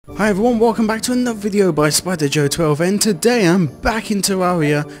Hi everyone, welcome back to another video by SpiderJoe12, and today I'm back in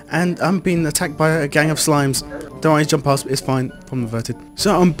Terraria and I'm being attacked by a gang of slimes. Don't worry, jump past, it's fine, I'm inverted.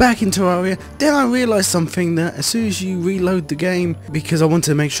 So I'm back in Terraria, then I realised something, that as soon as you reload the game, because I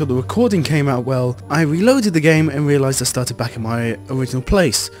wanted to make sure the recording came out well, I reloaded the game and realised I started back in my original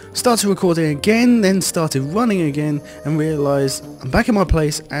place. Started recording again, then started running again, and realised I'm back in my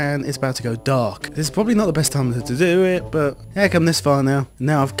place and it's about to go dark. This is probably not the best time to do it, but heck, I'm this far now.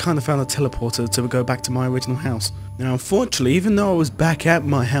 Now I've kind of found a teleporter to go back to my original house. Now unfortunately, even though I was back at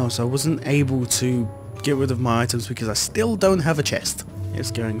my house, I wasn't able to get rid of my items because I still don't have a chest. It's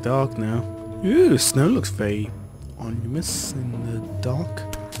going dark now. Ooh, snow looks very ominous in the dark.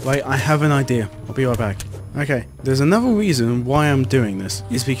 Wait, I have an idea. I'll be right back. Okay, there's another reason why I'm doing this.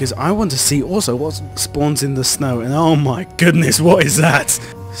 It's because I want to see also what spawns in the snow, and oh my goodness, what is that?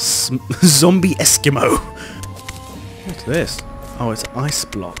 Zombie Eskimo. What's this? Oh, it's ice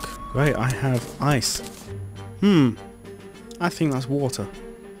block. Great, I have ice. I think that's water.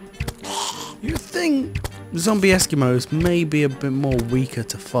 You think zombie Eskimos may be a bit more weaker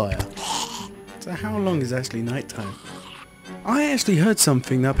to fire. So how long is actually nighttime? I actually heard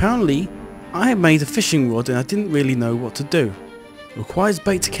something that apparently I made a fishing rod and I didn't really know what to do. Requires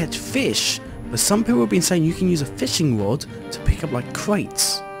bait to catch fish, but some people have been saying you can use a fishing rod to pick up like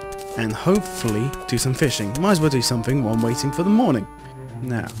crates and hopefully do some fishing. Might as well do something while I'm waiting for the morning.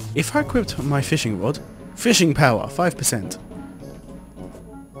 Now, if I equipped my fishing rod, fishing power 5%.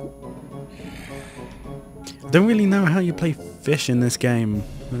 I don't really know how you play fish in this game.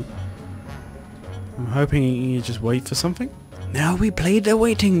 I'm hoping you just wait for something. Now we play the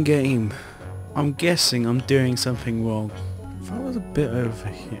waiting game. I'm guessing I'm doing something wrong. If I was a bit over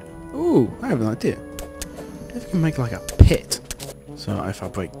here. Ooh, I have an idea. If I can make like a pit. So if I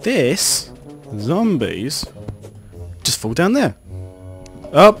break this, zombies just fall down there.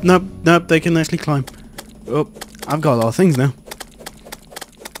 Oh, nope, they can actually climb. Oh, I've got a lot of things now.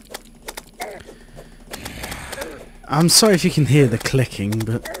 I'm sorry if you can hear the clicking,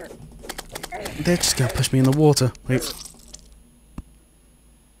 but they're just gonna push me in the water. Wait.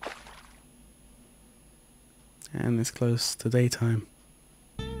 And it's close to daytime.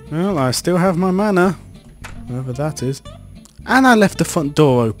 Well, I still have my mana, whoever that is. And I left the front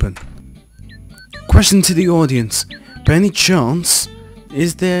door open. Question to the audience. By any chance,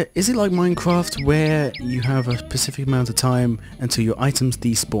 is it like Minecraft where you have a specific amount of time until your items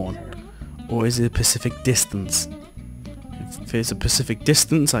despawn? Or is it a specific distance? If it's a specific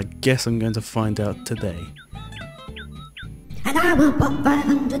distance, I guess I'm going to find out today. And I will walk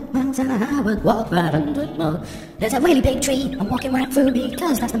 500 miles and I will walk 500 more. There's a really big tree I'm walking right through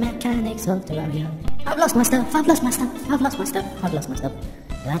because that's the mechanics of Terraria. I've lost my stuff, I've lost my stuff, I've lost my stuff, I've lost my stuff.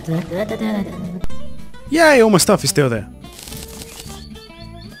 Da, da, da, da, da, da. Yay, all my stuff is still there.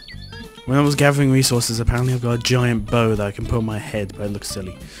 When I was gathering resources, apparently I've got a giant bow that I can put on my head, but it looks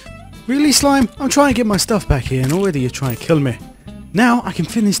silly. Really, slime? I'm trying to get my stuff back here and already you're trying to kill me. Now I can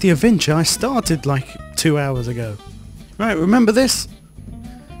finish the adventure I started like 2 hours ago. Right, remember this?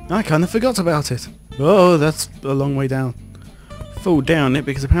 I kind of forgot about it. Oh, that's a long way down. Fall down it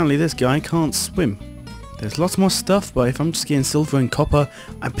because apparently this guy can't swim. There's lots more stuff, but if I'm just getting silver and copper,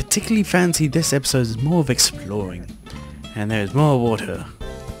 I particularly fancy this episode as more of exploring. And there's more water.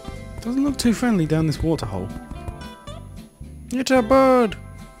 Doesn't look too friendly down this water hole. It's a bird!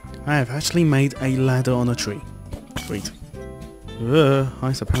 I have actually made a ladder on a tree. Sweet.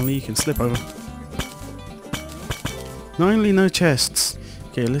 Nice, apparently you can slip over. Only no chests.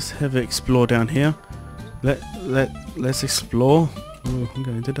 Okay, let's have it explore down here. Let's explore. Oh, I'm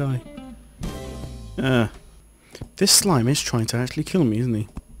going to die. This slime is trying to actually kill me, isn't he?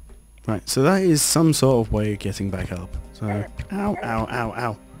 Right, so that is some sort of way of getting back up. So, ow, ow, ow,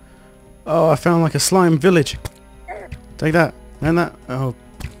 ow. Oh, I found like a slime village. Take that, and that. Oh.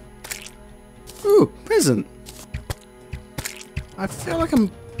 Ooh, present. I feel like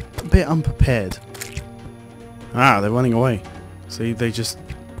I'm a bit unprepared. Ah, they're running away. See, they just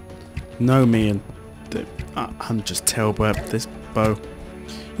know me and I'm just terrible at this bow.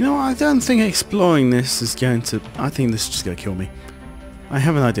 You know what, I don't think exploring this is going to... I think this is just going to kill me. I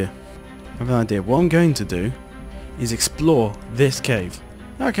have an idea. What I'm going to do is explore this cave.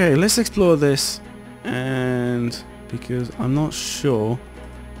 Okay, let's explore this. And because I'm not sure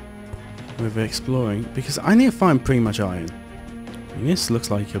whether exploring... Because I need to find pretty much iron. I mean, this looks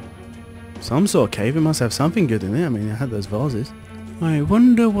like some sort of cave. It must have something good in it. I mean, I had those vases. I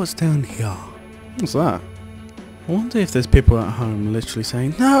wonder what's down here. What's that? I wonder if there's people at home literally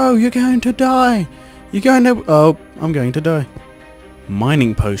saying, "No, you're going to die. You're going to... Oh, I'm going to die."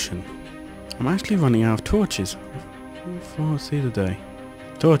 Mining potion. I'm actually running out of torches. How far see the day?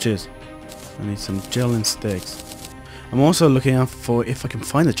 Torches. I need some gel and sticks. I'm also looking out for if I can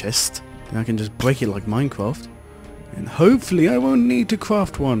find a chest. Then I can just break it like Minecraft. And hopefully I won't need to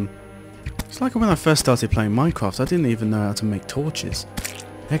craft one. It's like when I first started playing Minecraft, I didn't even know how to make torches.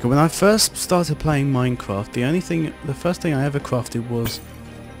 Heck, when I first started playing Minecraft, the first thing I ever crafted was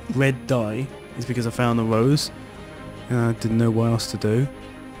red dye. It's because I found a rose and I didn't know what else to do.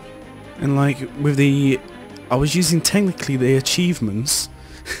 And like with I was using technically the achievements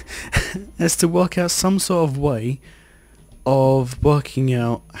as to work out some sort of way of working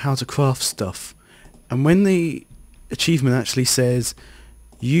out how to craft stuff. And when the achievement actually says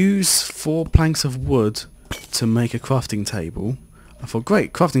use 4 planks of wood to make a crafting table, I thought,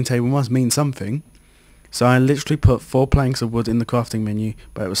 great, crafting table must mean something. So I literally put 4 planks of wood in the crafting menu,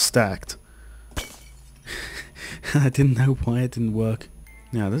 but it was stacked. I didn't know why it didn't work.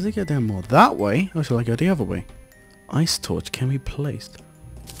 Now, does it go down more that way, or shall I go the other way? Ice torch can be placed.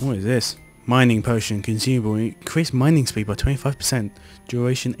 What is this? Mining potion, consumable, increase mining speed by 25%,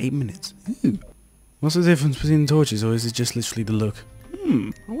 duration 8 minutes. Ooh. What's the difference between the torches, or is it just literally the look?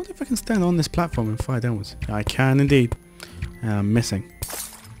 I wonder if I can stand on this platform and fire downwards. I can indeed. I'm missing.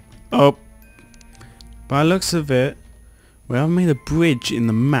 Oh. By the looks of it, well, I've made a bridge in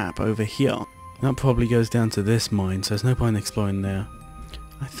the map over here. That probably goes down to this mine, so there's no point in exploring there.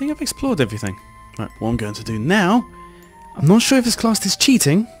 I think I've explored everything. Right, what I'm going to do now, I'm not sure if it's classed as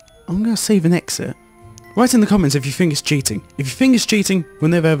cheating. I'm going to save and exit. Write in the comments if you think it's cheating. If you think it's cheating,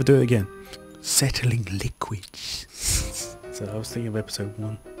 we'll never ever do it again. Settling liquids. So I was thinking of episode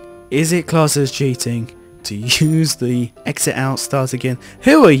 1. Is it classed as cheating to use the exit out, start again?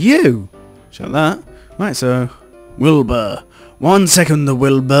 Who are you? Shut that. Right, so Wilbur. 1 second, the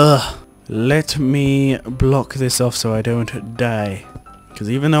Wilbur. Let me block this off so I don't die. Because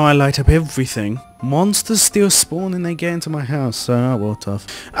even though I light up everything, monsters still spawn and they get into my house, so oh well, tough.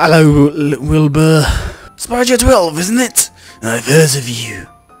 Hello, Wilbur. Spider 12, isn't it? I've heard of you.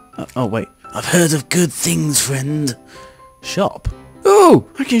 Oh wait, I've heard of good things, friend. Shop. Oh,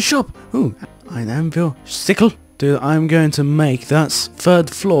 I can shop. Oh, an anvil, sickle. Dude, I'm going to make that's 3rd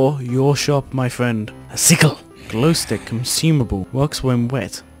floor your shop, my friend. A sickle. Glow stick, consumable, works when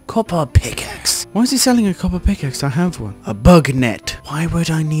wet. Copper pickaxe. Why is he selling a copper pickaxe? I have one. A bug net. Why would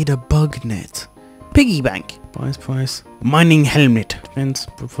I need a bug net? Piggy bank. Buys price. Mining helmet. Defense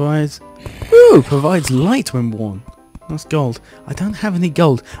provides. Ooh, provides light when worn. That's gold. I don't have any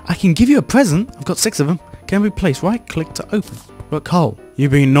gold. I can give you a present. I've got 6 of them. Can be placed. Right click to open. But coal.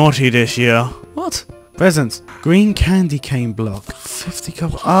 You've been naughty this year. What? Presents. Green candy cane block. 50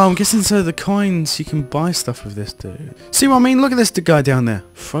 copper. Oh, I'm guessing so the coins, you can buy stuff with this, dude. See what I mean? Look at this guy down there.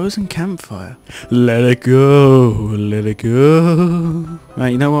 Frozen campfire. Let it go. Let it go.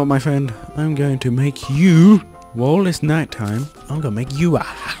 Right, you know what, my friend? I'm going to make you, while it's nighttime, I'm going to make you a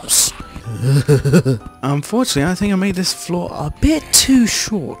house. Unfortunately, I think I made this floor a bit too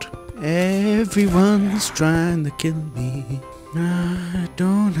short. Everyone's trying to kill me. I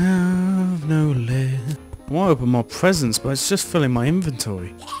don't have no lead. I want to open more presents, but it's just filling my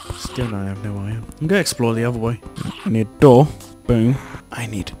inventory. Still don't have no iron. I'm going to explore the other way. I need a door. Boom. I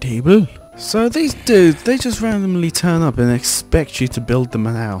need a table. So these dudes, they just randomly turn up and expect you to build them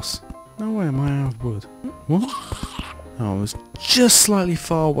a house. No way am I out of wood. What? Oh, I was just slightly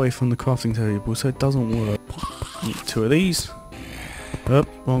far away from the crafting table, so it doesn't work. Need 2 of these. Oh,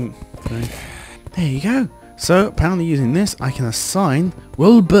 wrong thing. There you go. So, apparently using this, I can assign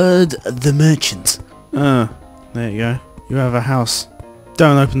Wilbur the Merchant. There you go. You have a house.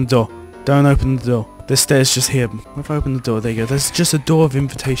 Don't open the door. Don't open the door. The stairs just here. If I open the door, there you go. There's just a door of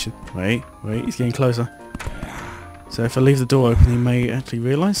invitation. Wait, he's getting closer. So if I leave the door open, he may actually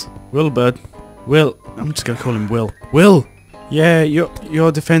realise. Wilbur. Will. I'm just going to call him Will. Will! Yeah,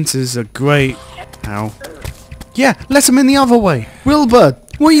 your defences are great. Ow. Yeah, let him in the other way. Wilbur,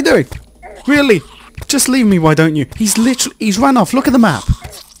 what are you doing? Really? Just leave me, why don't you? He's run off. Look at the map.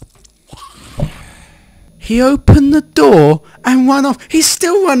 He opened the door and ran off. He's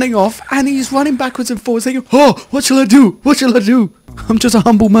still running off and he's running backwards and forwards saying, oh, what shall I do? What shall I do? I'm just a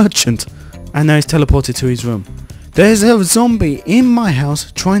humble merchant. And now he's teleported to his room. There's a zombie in my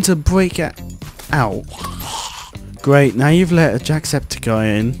house trying to break it out. Great, now you've let a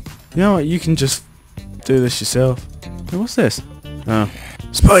Jacksepticeye in. You know what, you can just do this yourself. Hey, what's this? Oh.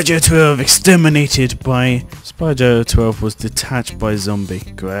 Spider 12 exterminated by... Spider 12 was detached by zombie.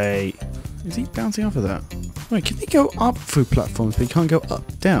 Great. Is he bouncing off of that? Wait, can he go up through platforms but he can't go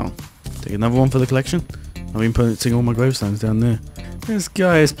up, down? Take another one for the collection. I've been putting all my gravestones down there. This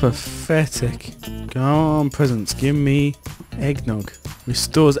guy is pathetic. Come on, presents. Give me eggnog.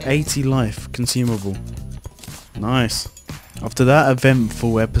 Restores 80 life. Consumable. Nice. after that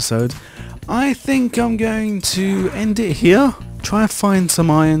eventful episode, I think I'm going to end it here. Try and find some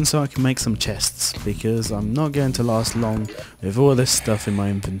iron so I can make some chests, because I'm not going to last long with all this stuff in my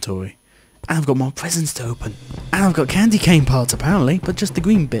inventory. And I've got more presents to open. And I've got candy cane parts apparently, but just the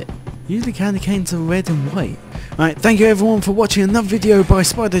green bit. Usually candy canes are red and white. Alright, thank you everyone for watching another video by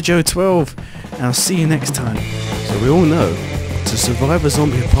SpiderJoe12. And I'll see you next time. So we all know, to survive a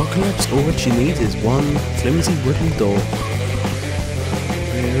zombie apocalypse, all what you need is one flimsy wooden door.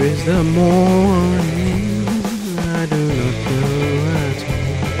 Where is the morning? I do not know at all.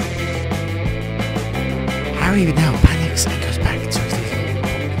 Harry now panics and goes back to his little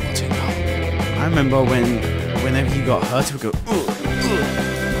watering hole. I remember whenever he got hurt, he would go, ugh, ugh.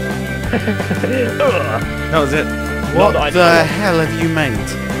 That was it. What the hell have you made?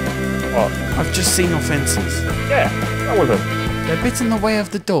 What? I've just seen offences. Yeah, that was it. They're a bit in the way of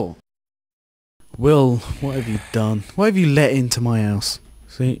the door. Will, what have you done? What have you let into my house?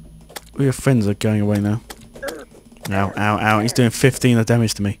 See, all your friends are going away now. Ow, ow, ow. He's doing 15 of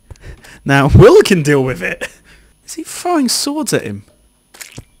damage to me. Now, Will can deal with it. Is he throwing swords at him?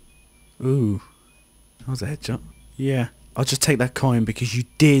 Ooh. That was a headshot. Yeah. I'll just take that coin because you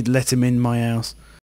did let him in my house.